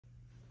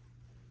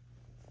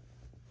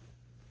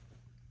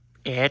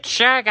It's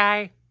Shy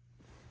Guy.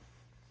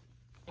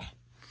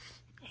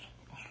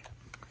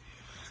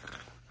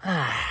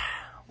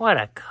 What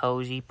a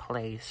cozy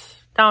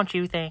place, don't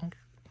you think?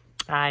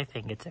 I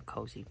think it's a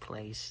cozy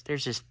place.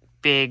 There's this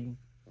big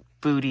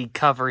booty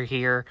cover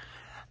here,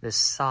 this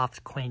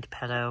soft, quaint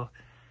pillow.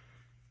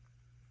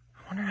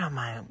 I wonder how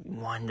my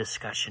one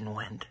discussion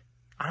went.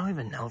 I don't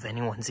even know if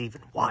anyone's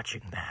even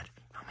watching that.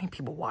 How many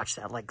people watch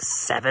that? Like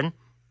 7?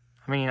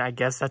 I mean, I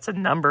guess that's a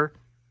number.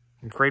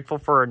 I'm grateful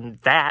for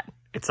that.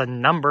 It's a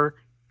number.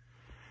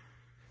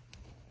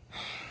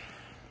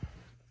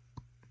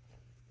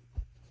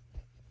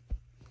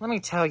 Let me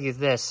tell you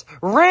this.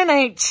 Rent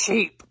ain't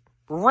cheap.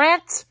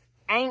 Rent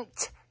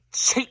ain't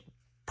cheap.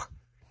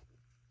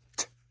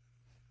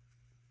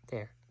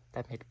 There.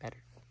 That made it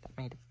better. That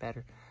made it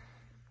better.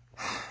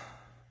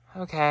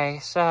 Okay,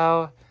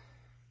 so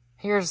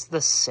here's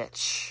the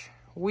sitch.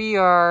 We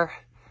are,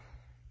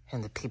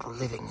 and the people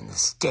living in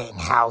this dang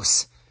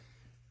house,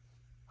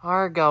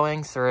 are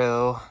going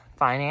through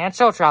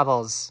financial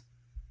troubles.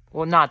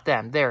 Well, not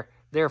them. They're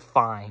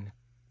fine.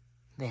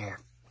 They're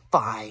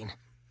fine.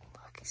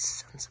 Lucky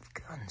sons of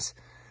guns.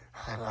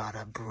 I ought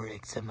to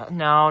break them up.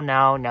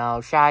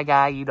 No. Shy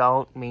Guy, you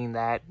don't mean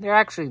that. They're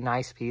actually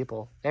nice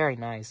people. Very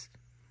nice.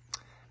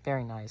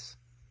 Very nice.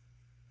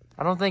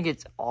 I don't think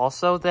it's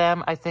also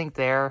them. I think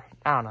I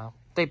don't know.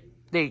 They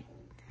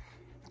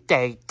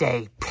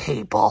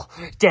people.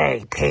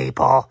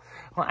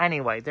 Well,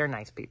 anyway, they're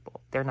nice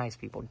people. They're nice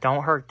people.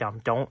 Don't hurt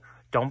them.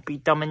 Don't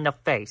beat them in the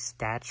face.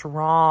 That's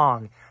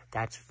wrong.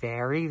 That's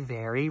very,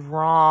 very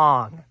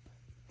wrong.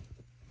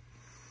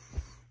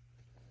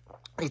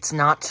 It's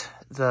not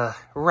the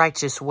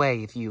righteous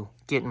way, if you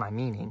get my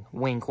meaning.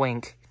 Wink,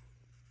 wink.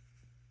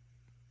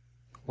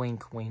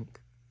 Wink, wink.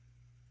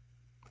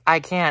 I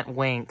can't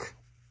wink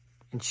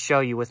and show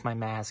you with my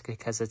mask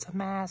because it's a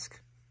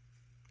mask.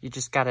 You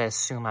just gotta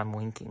assume I'm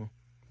winking.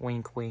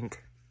 Wink,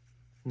 wink.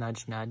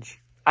 Nudge, nudge.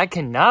 I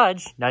can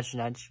nudge. Nudge,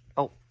 nudge.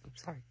 Oh,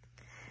 sorry.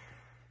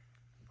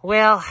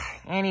 Well,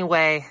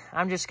 anyway,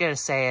 I'm just gonna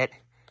say it.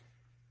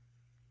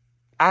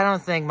 I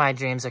don't think my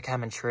dreams are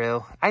coming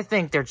true. I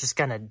think they're just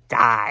gonna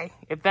die.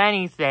 If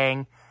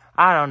anything,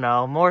 I don't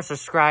know, more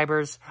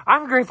subscribers.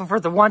 I'm grateful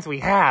for the ones we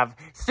have.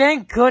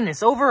 Thank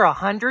goodness, over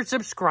 100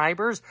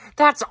 subscribers.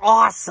 That's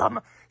awesome.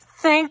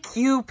 Thank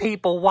you,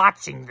 people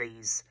watching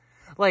these.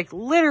 Like,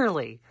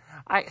 literally,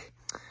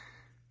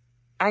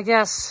 I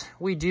guess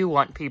we do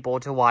want people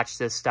to watch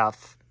this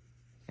stuff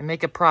and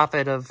make a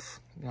profit of,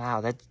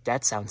 wow,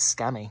 that sounds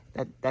scummy.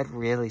 That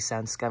really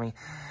sounds scummy.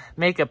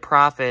 Make a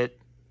profit,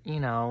 you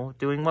know,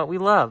 doing what we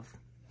love.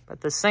 But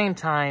at the same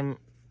time,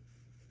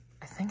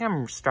 I think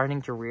I'm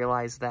starting to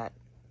realize that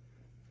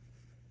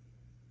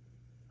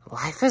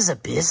life is a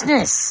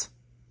business.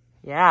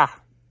 Yeah.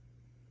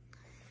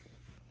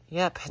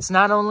 Yep, it's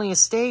not only a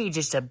stage,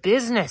 it's a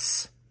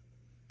business.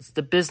 It's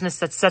the business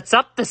that sets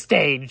up the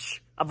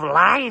stage of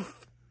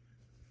life.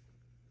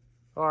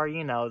 Or,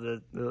 you know,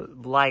 the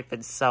life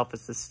itself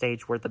is the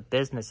stage where the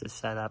business is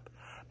set up.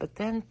 But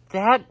then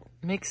that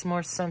makes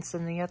more sense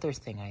than the other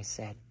thing I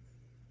said.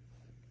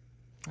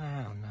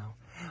 I don't know.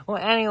 Well,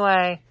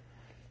 anyway,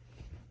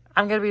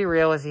 I'm going to be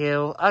real with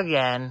you.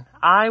 Again,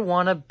 I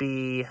want to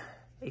be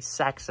a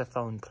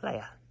saxophone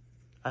player.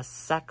 A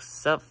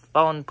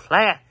saxophone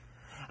player.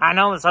 I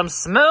know some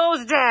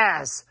smooth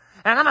jazz,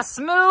 and I'm a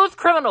smooth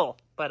criminal,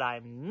 but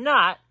I'm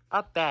not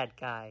a bad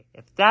guy.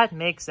 If that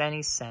makes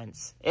any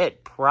sense.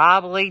 It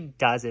probably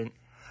doesn't.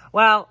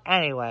 Well,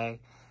 anyway,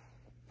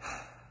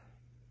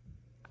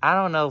 I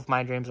don't know if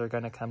my dreams are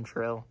going to come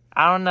true.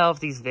 I don't know if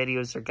these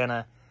videos are going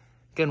to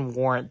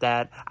warrant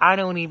that. I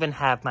don't even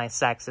have my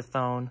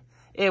saxophone.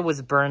 It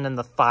was burned in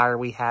the fire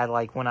we had,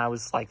 like, when I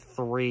was, like,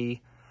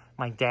 3.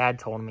 My dad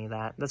told me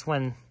that. That's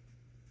when...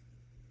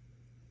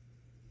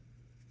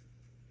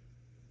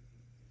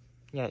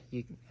 Yeah,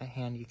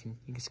 Han, you can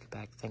skip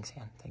back. Thanks,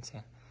 Han.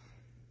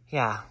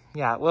 Yeah.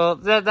 Well,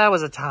 that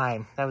was a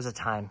time.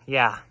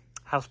 Yeah.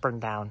 House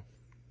burned down.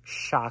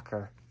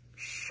 Shocker.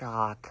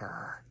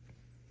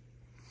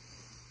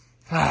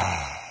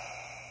 I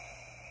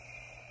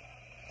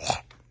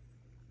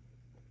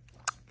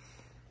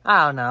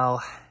don't know.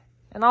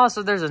 And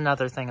also, there's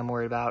another thing I'm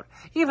worried about.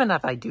 Even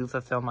if I do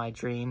fulfill my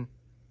dream,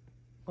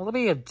 will it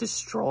be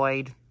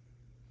destroyed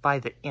by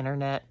the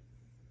internet?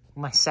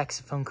 Will my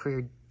saxophone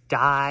career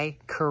die?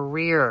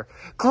 Grammar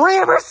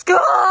school!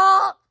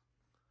 I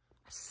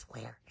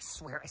swear.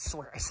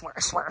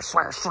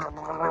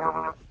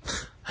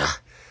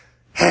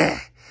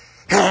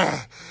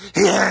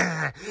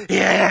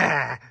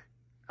 Yeah.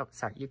 Oh,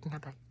 sorry, you can come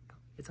back.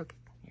 It's okay.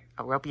 Here,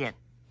 I'll rope you in.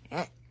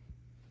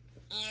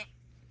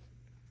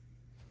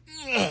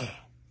 Yeah.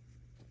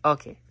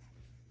 Okay.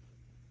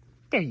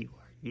 There you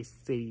are, you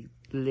silly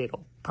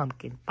little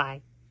pumpkin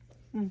pie.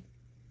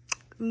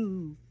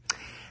 Ooh.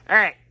 All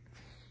right.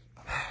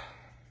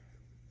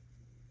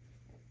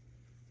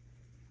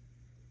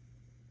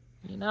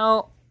 You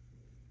know,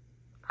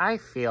 I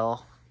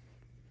feel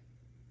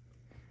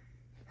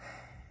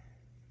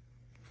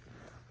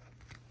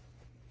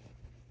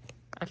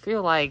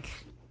like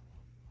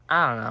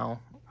I don't know.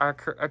 A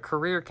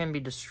career can be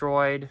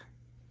destroyed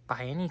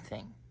by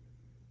anything.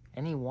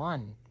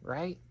 Anyone,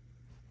 right?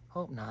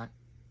 Hope not.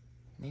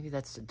 Maybe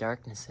that's the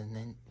darkness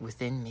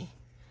within me,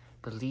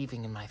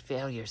 believing in my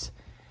failures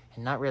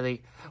and not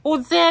really... Well,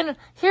 then,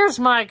 here's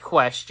my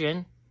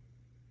question.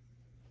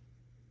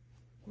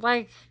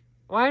 Like,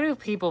 why do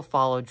people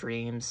follow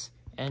dreams?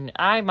 And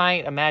I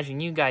might imagine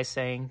you guys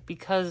saying,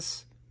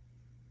 because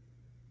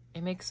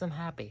it makes them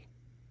happy.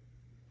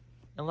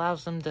 It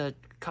allows them to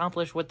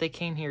accomplish what they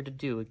came here to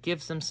do. It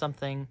gives them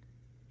something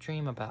to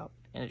dream about,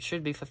 and it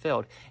should be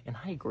fulfilled. And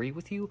I agree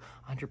with you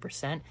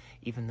 100%,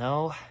 even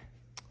though...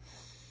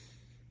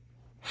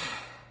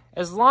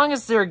 As long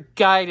as they're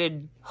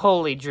guided,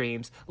 holy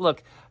dreams.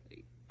 Look,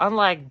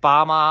 unlike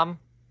Ba-Mom,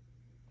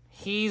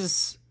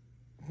 he's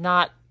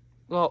not...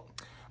 Well,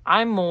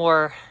 I'm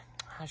more...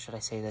 How should I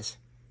say this?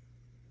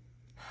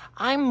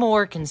 I'm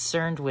more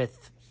concerned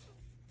with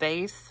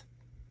faith.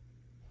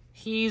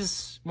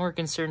 He's more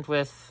concerned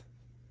with,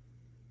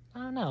 I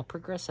don't know,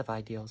 progressive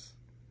ideals.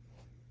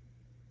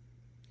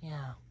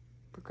 Yeah,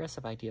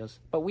 progressive ideals.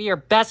 But we are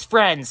best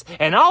friends,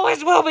 and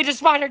always will be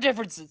despite our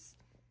differences.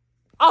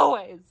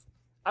 Always.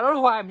 I don't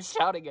know why I'm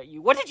shouting at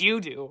you. What did you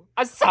do?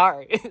 I'm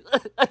sorry.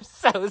 I'm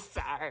so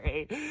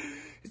sorry.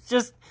 It's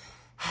just...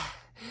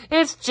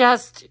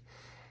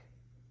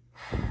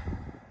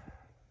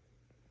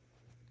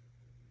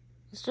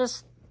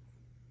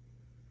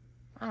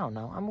 I don't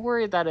know. I'm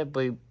worried that it'll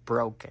be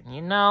broken,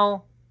 you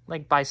know?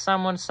 Like by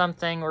someone,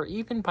 something, or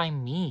even by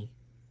me.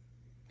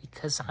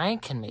 Because I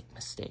can make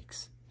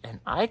mistakes. And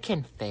I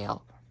can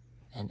fail.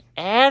 And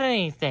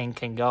anything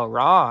can go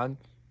wrong.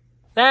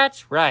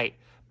 That's right.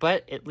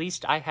 But at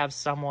least I have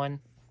someone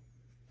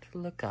to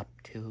look up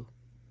to.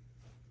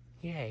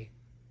 Yay.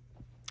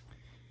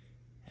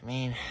 I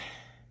mean,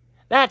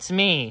 that's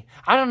me.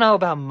 I don't know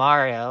about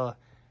Mario.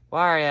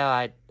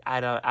 Wario, I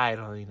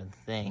don't even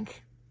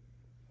think.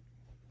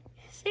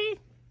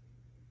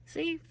 Is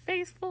he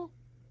faithful?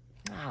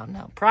 I don't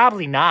know.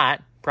 Probably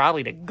not.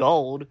 Probably to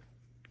gold.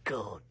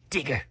 Gold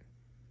digger.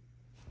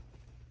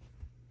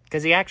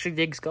 Because he actually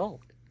digs gold.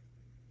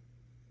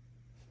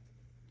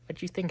 What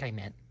do you think I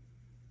meant?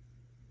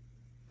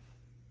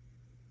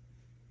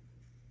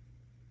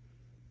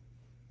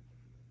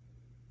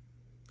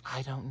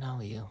 I don't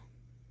know you.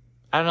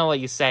 I don't know what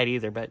you said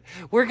either, but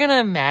we're gonna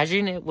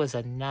imagine it was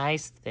a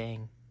nice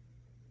thing.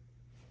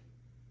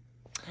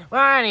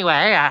 Well,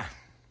 anyway,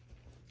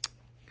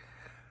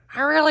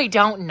 I really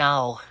don't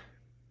know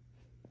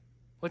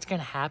what's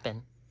gonna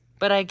happen.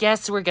 But I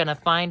guess we're gonna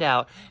find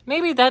out.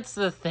 Maybe that's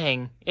the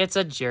thing. It's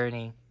a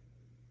journey.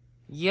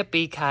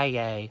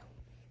 Yippee-ki-yay.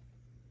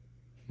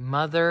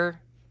 Mother,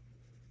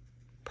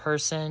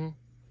 person,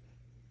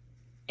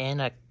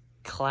 in a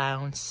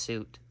clown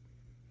suit.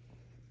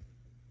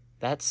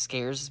 That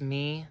scares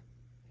me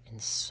in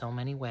so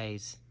many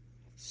ways.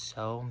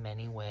 So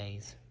many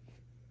ways.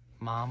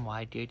 Mom,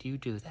 why did you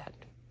do that?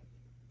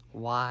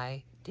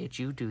 Why did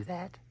you do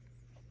that?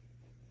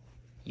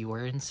 You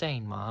were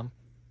insane, Mom.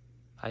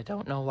 I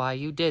don't know why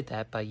you did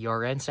that, but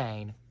you're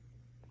insane.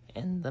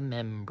 In the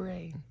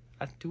membrane.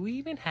 Do we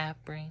even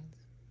have brains?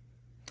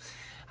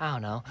 I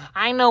don't know.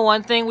 I know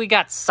one thing, we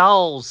got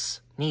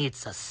souls.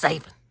 Needs a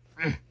saving.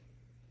 But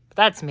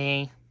that's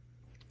me.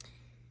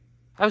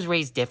 I was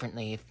raised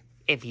differently,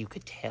 if you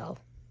could tell.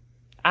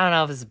 I don't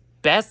know if it's the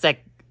best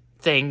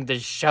thing to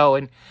show.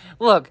 And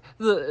look,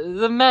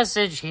 the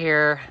message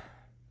here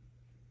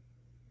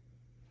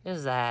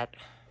is that,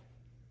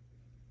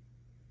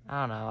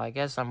 I don't know, I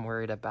guess I'm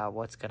worried about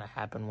what's gonna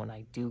happen when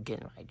I do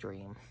get my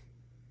dream.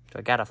 Do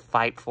I gotta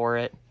fight for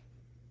it?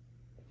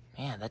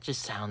 Man, that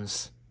just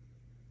sounds...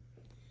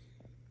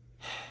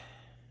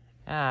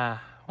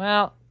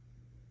 well,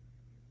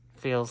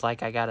 feels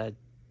like I gotta...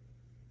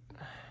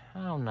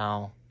 I don't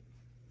know.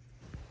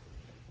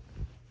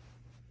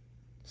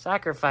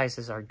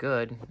 Sacrifices are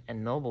good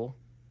and noble.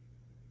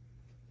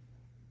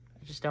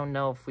 I just don't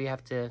know if we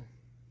have to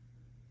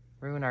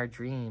ruin our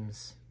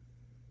dreams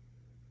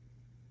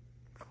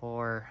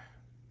for...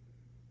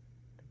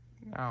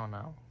 I don't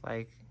know,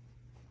 like...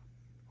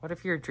 What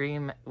if your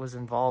dream was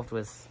involved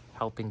with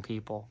helping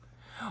people?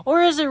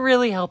 Or is it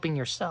really helping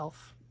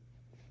yourself?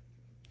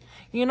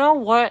 You know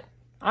what?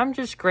 I'm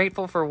just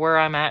grateful for where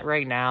I'm at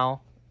right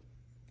now.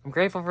 I'm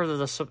grateful for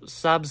the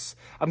subs.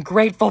 I'm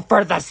grateful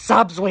for the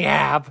subs we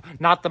have,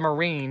 not the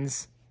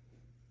Marines.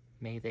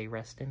 May they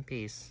rest in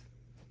peace.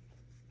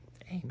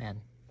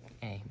 Amen.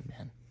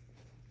 Amen.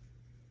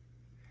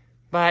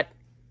 But,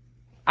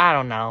 I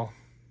don't know.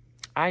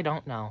 I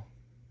don't know.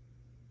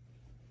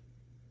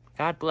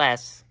 God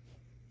bless.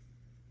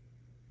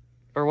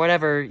 Or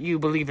whatever you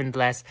believe in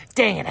bless.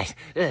 Dang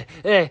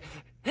it.